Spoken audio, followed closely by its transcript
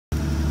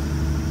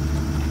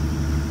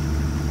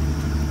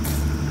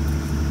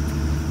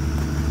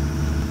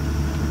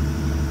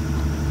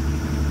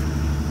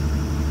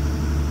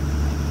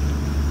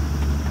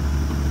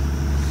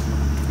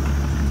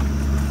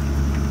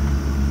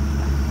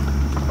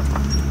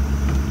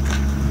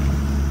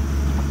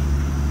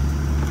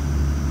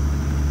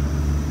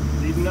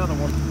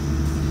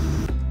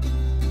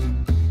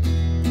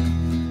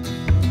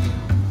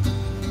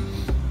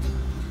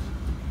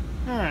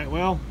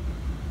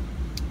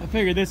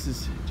figured this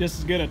is just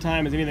as good a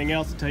time as anything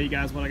else to tell you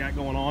guys what I got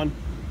going on.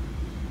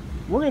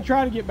 We're going to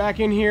try to get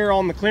back in here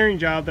on the clearing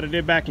job that I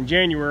did back in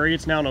January.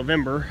 It's now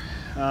November.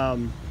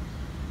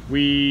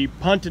 We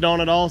punted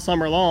on it all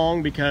summer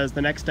long because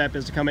the next step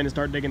is to come in and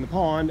start digging the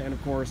pond. And of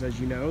course,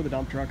 as you know, the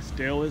dump truck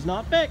still is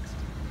not fixed.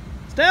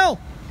 Still!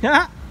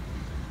 I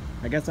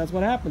guess that's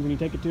what happens when you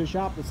take it to a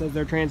shop that says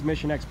they're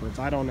transmission experts.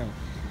 I don't know.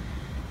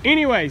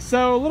 Anyway,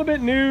 so a little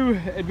bit new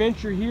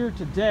adventure here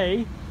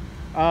today.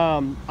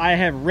 I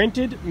have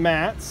rented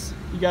mats.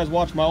 You guys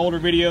watched my older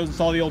videos and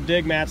saw the old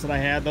dig mats that I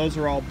had. Those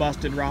are all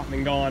busted, rotten,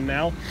 and gone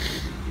now.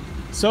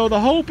 So the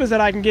hope is that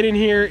I can get in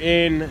here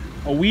in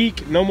a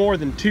week, no more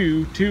than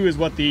 2. 2 is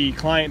what the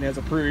client has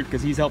approved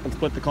because he's helping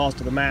split the cost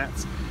of the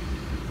mats.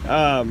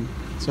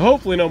 So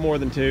hopefully no more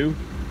than 2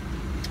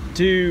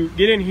 to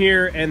get in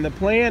here, and the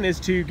plan is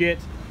to get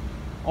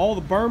all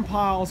the burn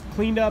piles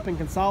cleaned up and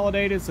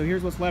consolidated. So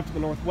here's what's left of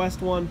the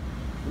northwest one.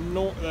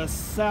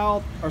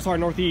 The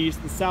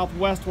northeast. The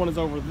southwest one is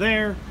over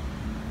there.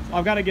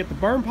 I've got to get the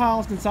burn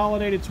piles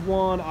consolidated to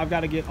one. I've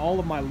got to get all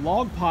of my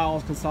log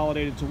piles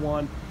consolidated to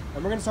one.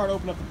 And we're going to start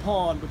opening up the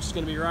pond, which is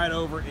going to be right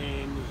over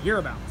in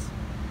hereabouts.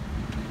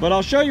 But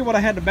I'll show you what I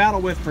had to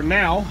battle with for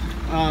now.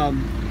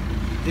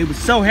 It was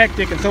so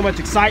hectic and so much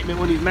excitement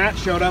when these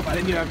mats showed up, I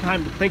didn't even have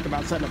time to think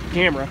about setting up the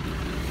camera.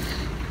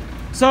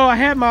 So I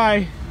had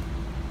my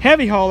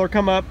heavy hauler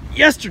come up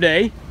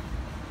yesterday.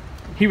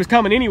 He was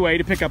coming anyway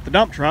to pick up the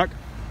dump truck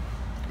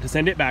to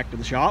send it back to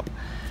the shop.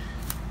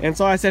 And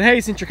so I said, hey,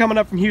 since you're coming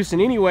up from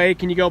Houston anyway,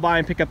 can you go by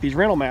and pick up these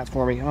rental mats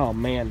for me? Oh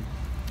man.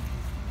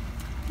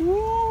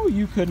 Woo,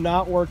 you could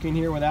not work in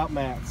here without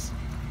mats.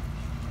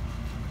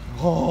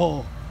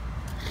 Oh,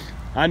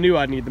 I knew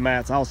I'd need the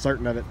mats. I was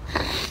certain of it.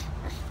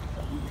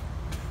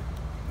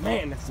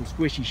 Man, that's some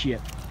squishy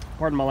shit.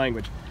 Pardon my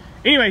language.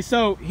 Anyway,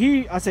 so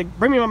I said,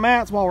 bring me my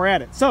mats while we're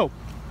at it. So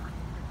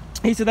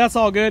he said, that's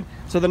all good.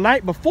 So the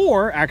night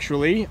before,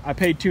 actually, I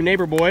paid 2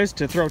 neighbor boys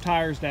to throw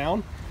tires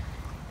down.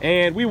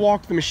 And we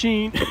walked the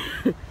machine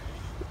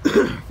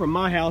from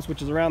my house,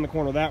 which is around the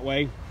corner that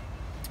way,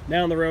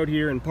 down the road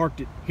here and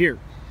parked it here.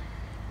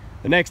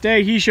 The next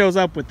day, he shows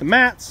up with the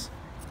mats,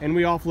 and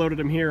we offloaded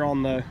them here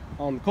on the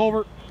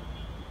culvert.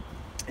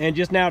 And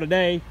just now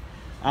today,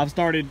 I've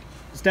started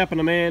stepping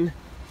them in,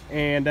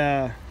 and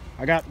I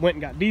went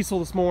and got diesel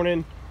this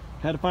morning.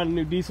 Had to find a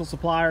new diesel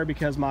supplier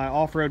because my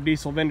off-road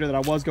diesel vendor that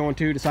I was going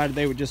to decided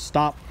they would just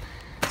stop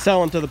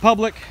selling to the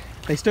public.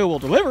 They still will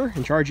deliver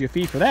and charge you a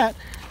fee for that,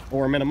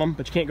 or a minimum,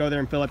 but you can't go there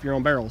and fill up your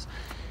own barrels.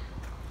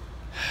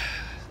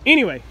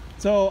 Anyway,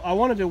 so I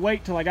wanted to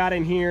wait till I got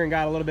in here and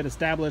got a little bit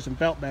established and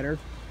felt better,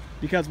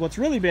 because what's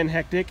really been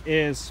hectic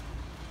is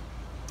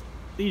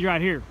these right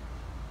here.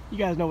 You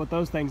guys know what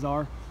those things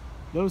are.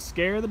 Those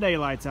scare the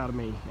daylights out of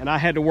me, and I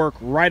had to work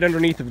right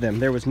underneath of them.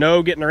 There was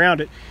no getting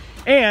around it.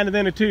 And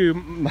then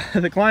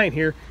the client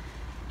here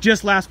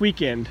just last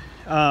weekend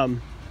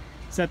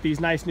set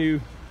these nice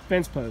new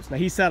fence posts. Now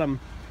he set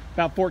them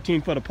about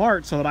 14 foot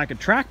apart so that I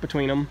could track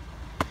between them,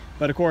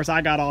 but of course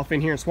I got off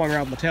in here and swung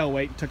around with my tail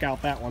weight and took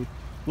out that one.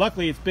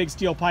 Luckily it's big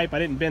steel pipe. I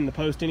didn't bend the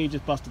post any,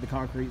 just busted the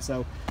concrete.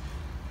 So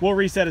we'll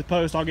reset his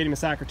post. I'll get him a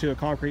sack or 2 of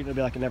concrete and it'll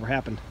be like it never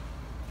happened.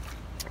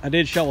 I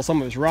did shovel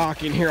some of his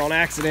rock in here on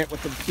accident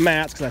with the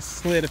mats because I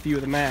slid a few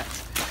of the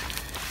mats.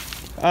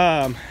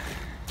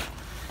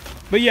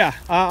 But yeah,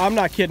 I'm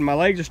not kidding. My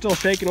legs are still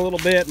shaking a little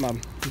bit. My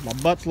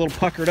butt's a little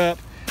puckered up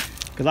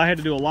because I had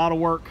to do a lot of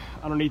work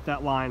underneath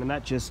that line, and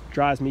that just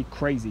drives me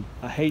crazy.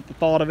 I hate the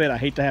thought of it. I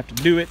hate to have to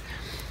do it,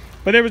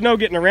 but there was no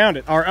getting around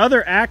it. Our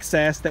other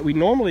access that we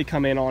normally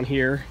come in on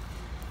here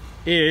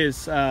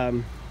is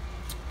over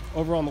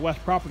on the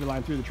west property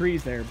line through the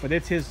trees there, but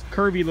it's his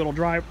curvy little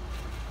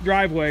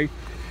driveway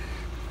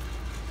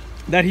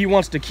that he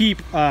wants to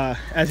keep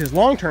as his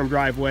long-term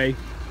driveway,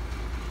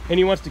 and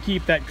he wants to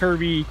keep that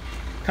curvy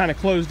kind of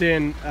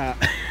closed-in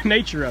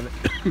nature of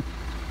it.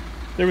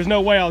 There was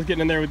no way I was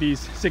getting in there with these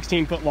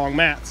 16-foot long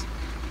mats.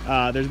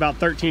 There's about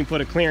 13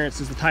 foot of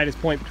clearance is the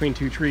tightest point between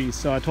 2 trees.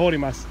 So I told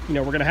him,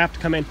 we're gonna have to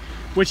come in,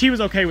 which he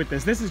was okay with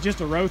this. This is just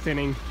a row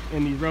thinning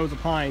in these rows of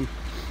pine,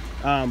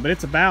 but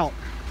it's about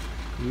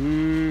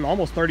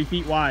almost 30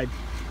 feet wide.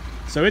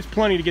 So it's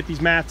plenty to get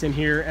these mats in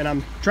here, and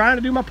I'm trying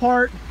to do my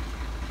part,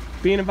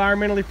 being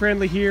environmentally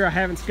friendly here. I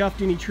haven't scuffed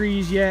any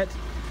trees yet.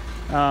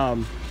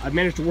 I've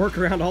managed to work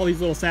around all these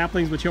little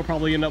saplings, which he'll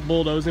probably end up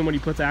bulldozing when he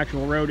puts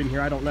actual road in here.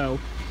 I don't know.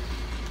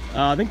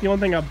 I think the only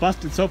thing I've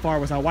busted so far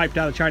was I wiped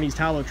out a Chinese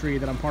tallow tree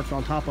that I'm parked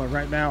on top of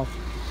right now.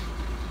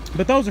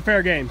 But those are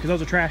fair game because those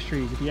are trash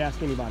trees if you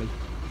ask anybody.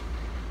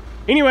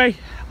 Anyway,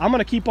 I'm going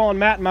to keep on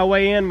matting my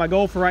way in. My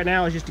goal for right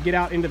now is just to get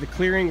out into the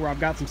clearing where I've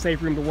got some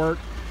safe room to work,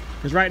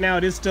 because right now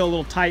it is still a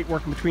little tight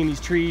working between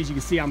these trees. You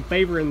can see I'm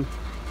favoring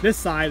this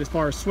side as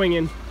far as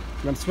swinging,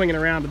 and I'm swinging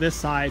around to this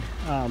side,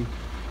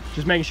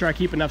 just making sure I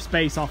keep enough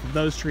space off of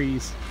those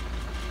trees.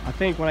 I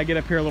think when I get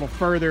up here a little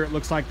further, it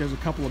looks like there's a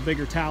couple of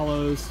bigger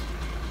tallows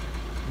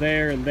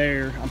there and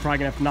there. I'm probably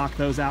gonna have to knock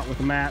those out with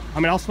a mat. I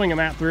mean, I'll swing a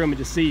mat through them and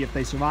just see if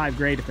they survive,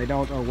 great. If they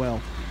don't, oh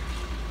well.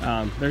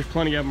 There's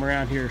plenty of them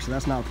around here, so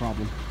that's not a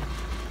problem.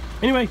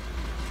 Anyway,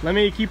 let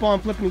me keep on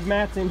flipping these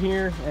mats in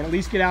here and at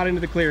least get out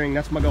into the clearing.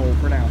 That's my goal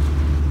for now.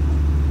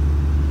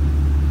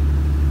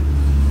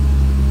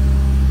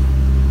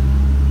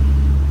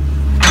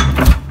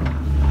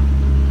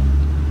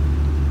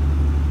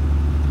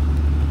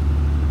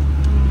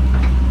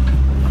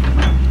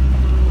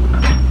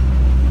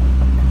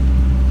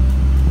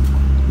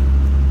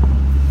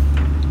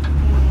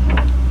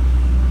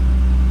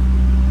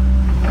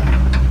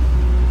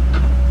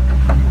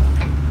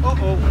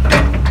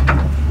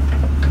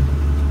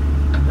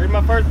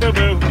 First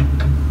boo-boo.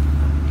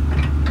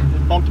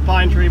 Just bumped a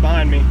pine tree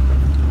behind me.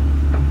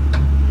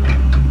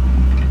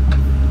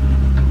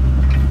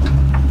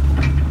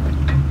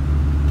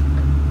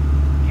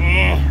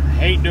 I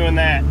hate doing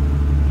that.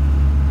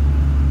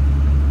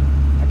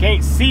 I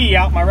can't see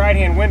out my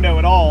right-hand window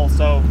at all,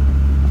 so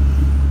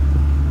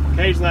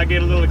occasionally I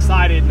get a little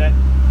excited and that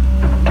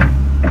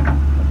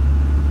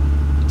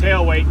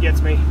tail weight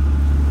gets me.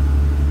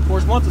 Of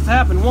course, once it's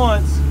happened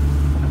once,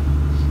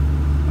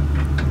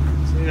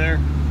 see there?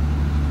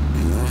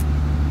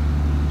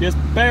 Just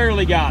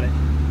barely got it.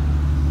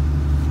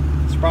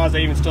 Surprised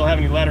they even still have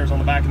any letters on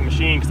the back of the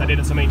machine because I did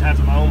it so many times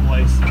at my own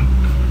place.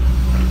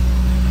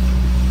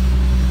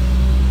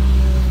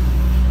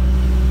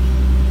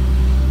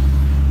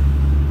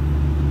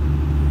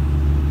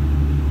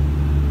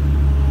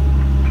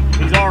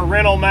 These are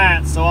rental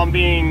mats, so I'm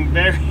being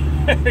very,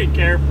 very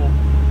careful.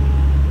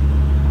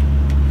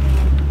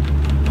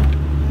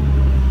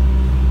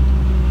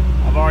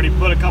 I've already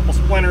put a couple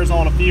splinters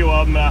on a few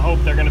of them, and I hope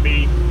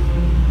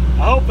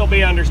they'll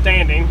be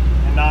understanding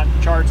and not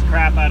charge the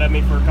crap out of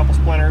me for a couple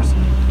splinters.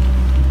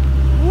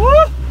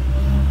 Woo!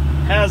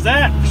 How's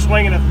that for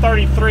swinging a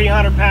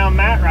 3,300 pound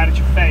mat right at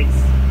your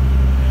face?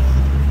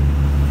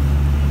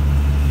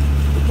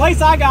 The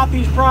place I got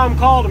these from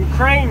called them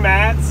crane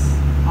mats.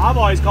 I've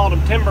always called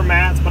them timber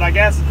mats, but I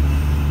guess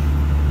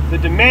the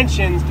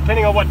dimensions,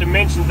 depending on what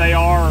dimensions they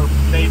are,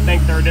 they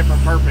think they're a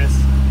different purpose.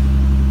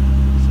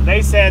 So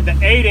they said the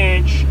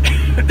 8-inch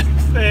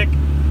thick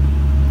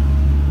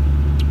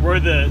were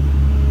the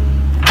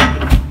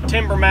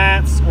timber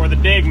mats or the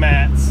dig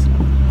mats.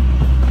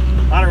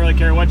 I don't really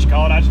care what you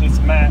call it, I just need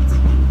some mats.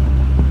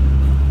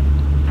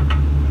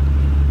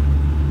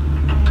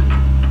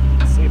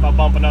 Let's see if I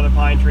bump another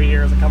pine tree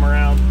here as I come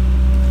around.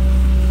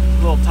 It's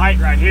a little tight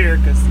right here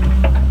because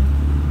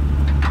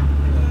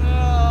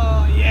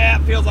yeah,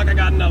 it feels like I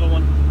got another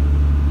one.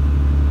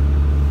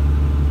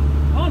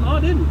 Oh no, I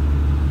didn't.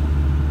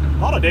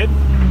 Thought I did.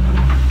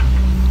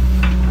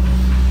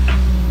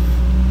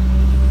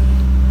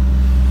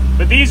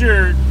 But these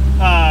are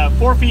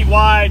 4 feet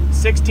wide,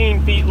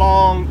 16 feet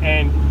long,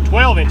 and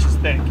 12 inches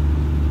thick.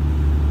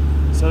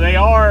 So they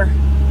are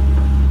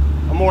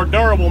a more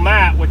durable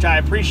mat, which I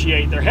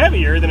appreciate. They're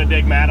heavier than a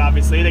dig mat,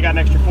 obviously. They got an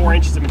extra 4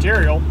 inches of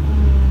material.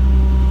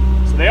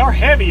 So they are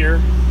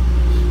heavier,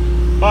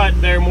 but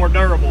they're more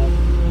durable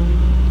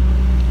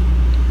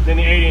than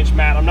the 8-inch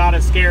mat. I'm not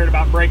as scared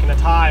about breaking a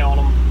tie on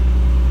them.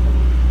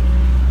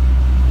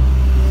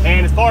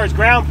 And as far as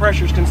ground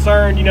pressure is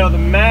concerned, you know, the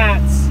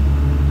mats,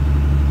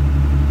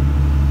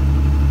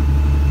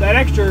 that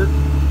extra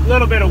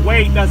little bit of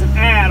weight doesn't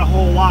add a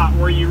whole lot.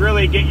 Where you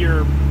really get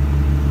your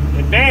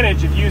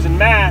advantage of using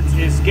mats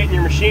is getting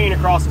your machine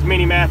across as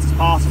many mats as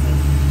possible.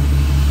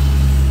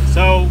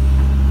 So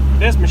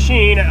this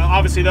machine,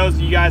 obviously those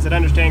of you guys that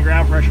understand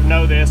ground pressure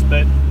know this,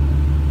 but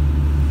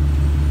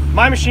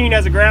my machine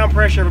has a ground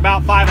pressure of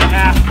about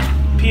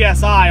 5.5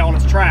 psi on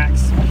its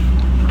tracks.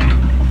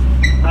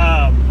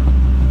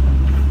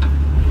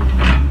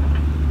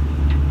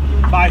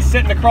 By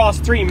sitting across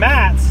 3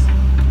 mats,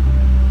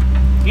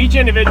 each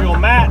individual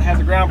mat has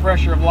a ground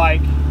pressure of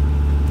like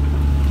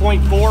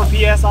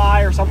 0.4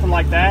 psi or something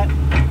like that.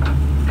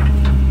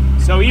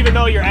 So even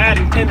though you're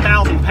adding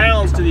 10,000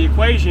 pounds to the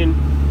equation,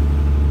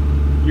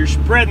 you're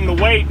spreading the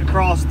weight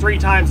across 3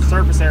 times the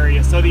surface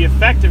area. So the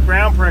effective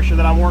ground pressure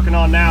that I'm working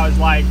on now is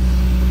like,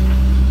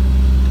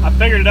 I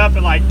figured it up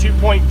at like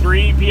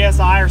 2.3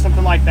 psi or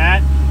something like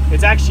that.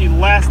 It's actually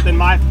less than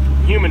my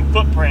human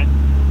footprint.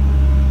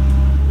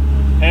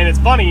 And it's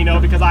funny, you know,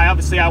 because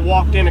I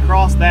walked in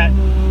across that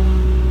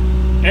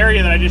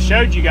area that I just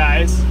showed you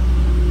guys.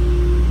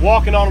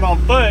 Walking on it on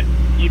foot,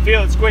 you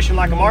feel it squishing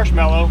like a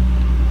marshmallow,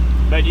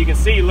 but you can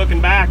see looking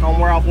back on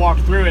where I've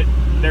walked through it,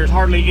 there's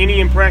hardly any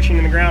impression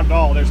in the ground at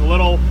all. There's a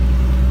little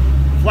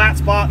flat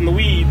spot in the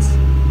weeds.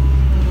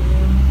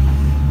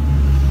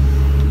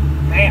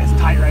 Man, it's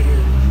tight right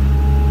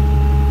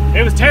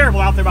here. It was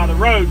terrible out there by the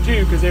road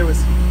too, because there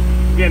was,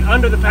 again,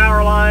 under the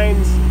power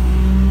lines,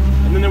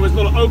 and then there was a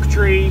little oak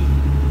tree.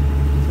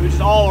 It was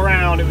just all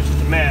around, it was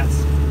just a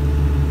mess.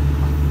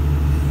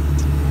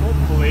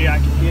 Hopefully I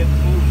can get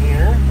in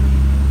here.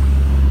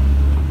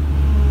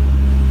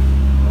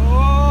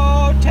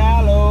 Oh,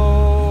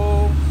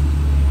 tallow.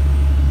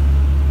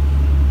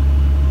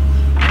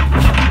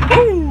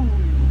 Woo!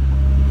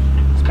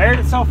 Spared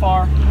it so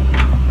far.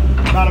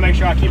 Trying to make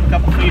sure I keep a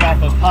couple feet off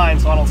those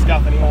pines so I don't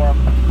scuff anymore.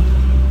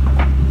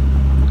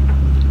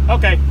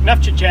 Okay,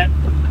 enough chit chat.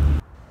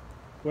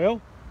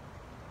 Well,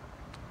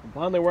 I'm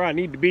finally where I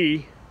need to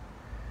be.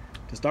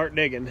 to start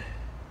digging.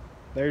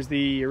 There's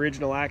the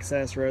original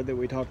access road that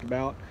we talked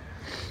about.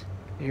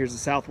 Here's the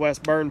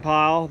southwest burn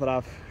pile that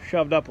I've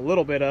shoved up a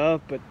little bit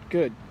of, but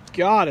good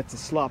God, it's a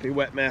sloppy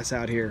wet mess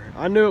out here.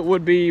 I knew it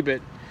would be,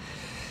 but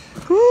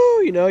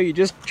whew, you know, you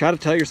just try to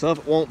tell yourself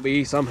it won't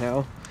be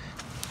somehow.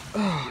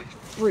 Oh,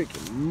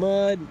 freaking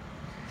mud.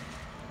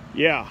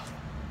 Yeah,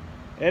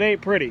 it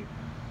ain't pretty.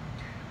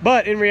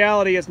 But in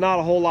reality, it's not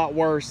a whole lot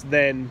worse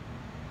than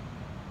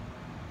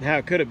how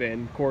it could have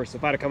been. Of course,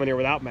 if I'd have come in here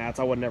without mats,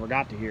 I would have never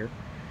got to here.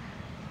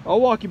 I'll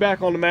walk you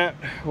back on the mat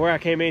where I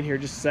came in here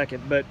just a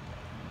second, but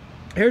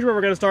here's where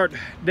we're going to start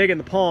digging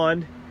the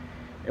pond.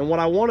 And what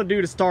I want to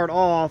do to start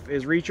off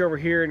is reach over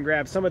here and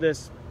grab some of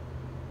this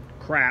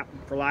crap,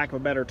 for lack of a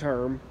better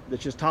term,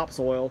 that's just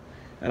topsoil,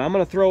 and I'm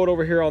going to throw it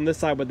over here on this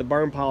side with the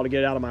burn pile to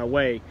get it out of my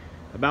way.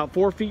 About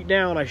 4 feet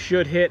down, I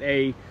should hit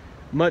a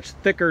much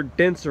thicker,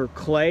 denser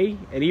clay,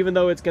 and even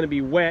though it's going to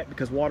be wet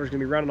because water's going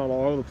to be running all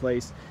over the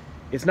place,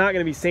 it's not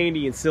going to be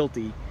sandy and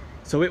silty,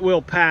 so it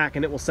will pack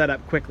and it will set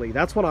up quickly.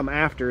 That's what I'm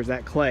after, is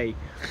that clay.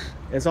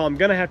 And so I'm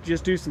going to have to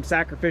just do some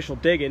sacrificial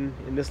digging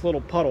in this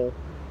little puddle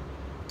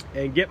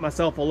and get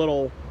myself a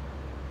little,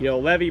 you know,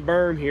 levee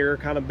berm here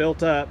kind of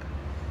built up.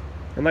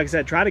 And like I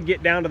said, try to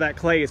get down to that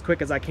clay as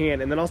quick as I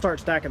can, and then I'll start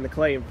stacking the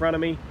clay in front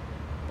of me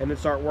and then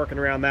start working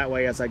around that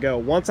way as I go.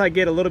 Once I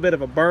get a little bit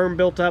of a berm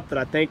built up that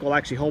I think will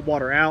actually hold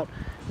water out,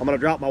 I'm going to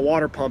drop my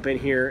water pump in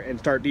here and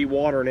start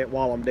dewatering it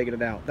while I'm digging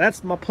it out.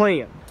 That's my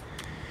plan,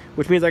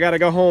 which means I got to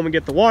go home and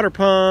get the water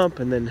pump,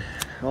 and then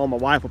my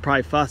wife will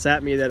probably fuss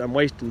at me that I'm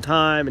wasting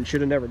time and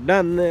should have never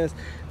done this.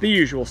 The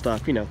usual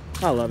stuff, you know.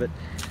 I love it.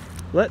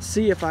 Let's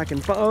see if I can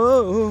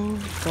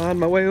find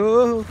my way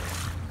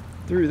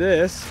through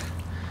this.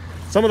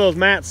 Some of those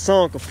mats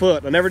sunk a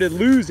foot. I never did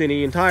lose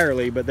any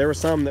entirely, but there were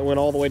some that went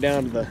all the way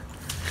down to the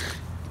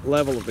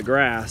level of the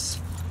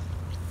grass.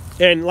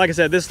 And like I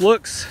said, this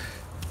looks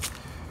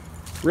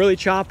really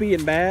choppy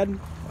and bad,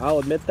 I'll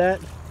admit that.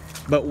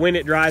 But when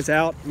it dries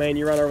out, man,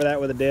 you run over that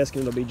with a disc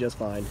and it'll be just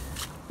fine.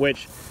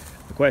 Which,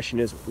 the question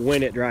is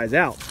when it dries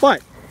out.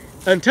 But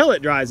until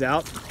it dries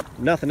out,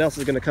 nothing else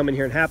is going to come in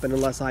here and happen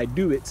unless I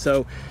do it.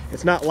 So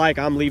it's not like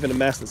I'm leaving a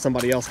mess that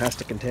somebody else has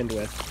to contend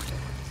with.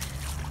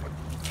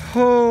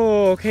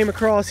 Oh, came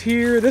across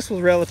here. This was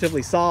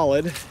relatively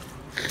solid.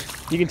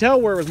 You can tell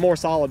where it was more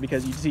solid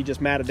because you see just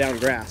matted down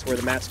grass where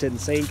the mats didn't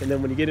sink. And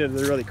then when you get into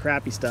the really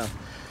crappy stuff,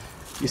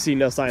 you see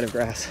no sign of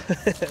grass.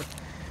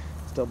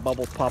 Still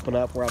bubbles popping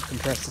up where I've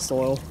compressed the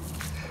soil.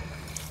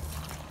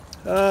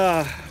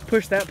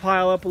 Pushed that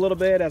pile up a little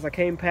bit as I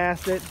came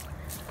past it.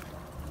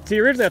 See,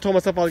 originally I told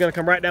myself I was going to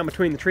come right down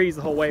between the trees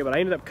the whole way, but I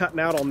ended up cutting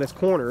out on this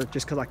corner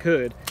just because I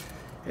could.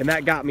 And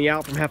that got me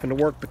out from having to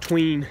work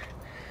between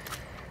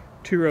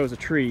 2 rows of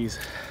trees.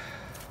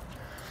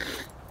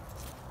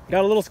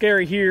 Got a little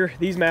scary here.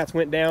 These mats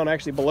went down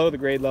actually below the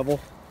grade level.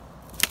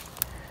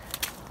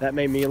 That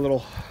made me a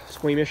little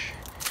squeamish.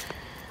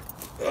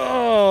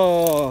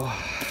 Oh,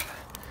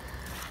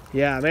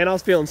 yeah, man, I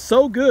was feeling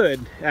so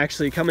good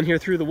actually coming here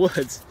through the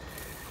woods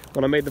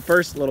when I made the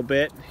first little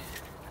bit,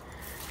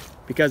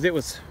 because it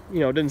was, you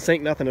know, didn't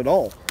sink nothing at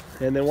all.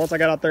 And then once I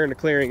got out there in the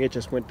clearing, it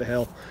just went to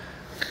hell.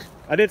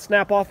 I did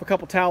snap off a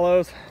couple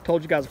tallows.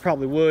 Told you guys I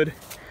probably would.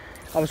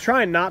 I was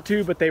trying not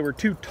to, but they were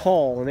too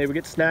tall and they would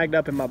get snagged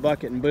up in my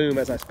bucket and boom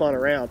as I spun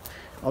around.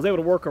 I was able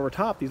to work over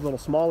top these little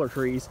smaller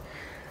trees,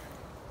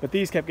 but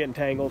these kept getting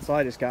tangled, so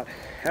I just got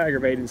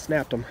aggravated and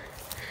snapped them.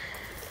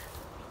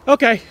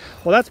 Okay,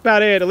 well that's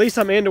about it. At least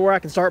I'm into where I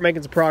can start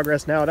making some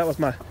progress now. That was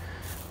my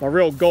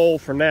real goal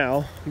for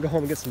now. Go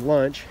home and get some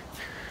lunch.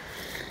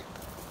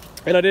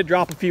 And I did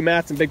drop a few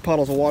mats in big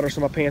puddles of water so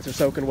my pants are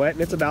soaking wet,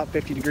 and it's about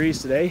 50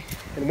 degrees today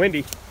and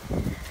windy.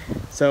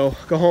 So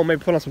go home,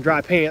 maybe put on some dry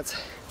pants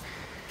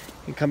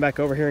and come back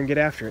over here and get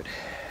after it.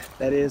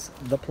 That is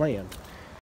the plan.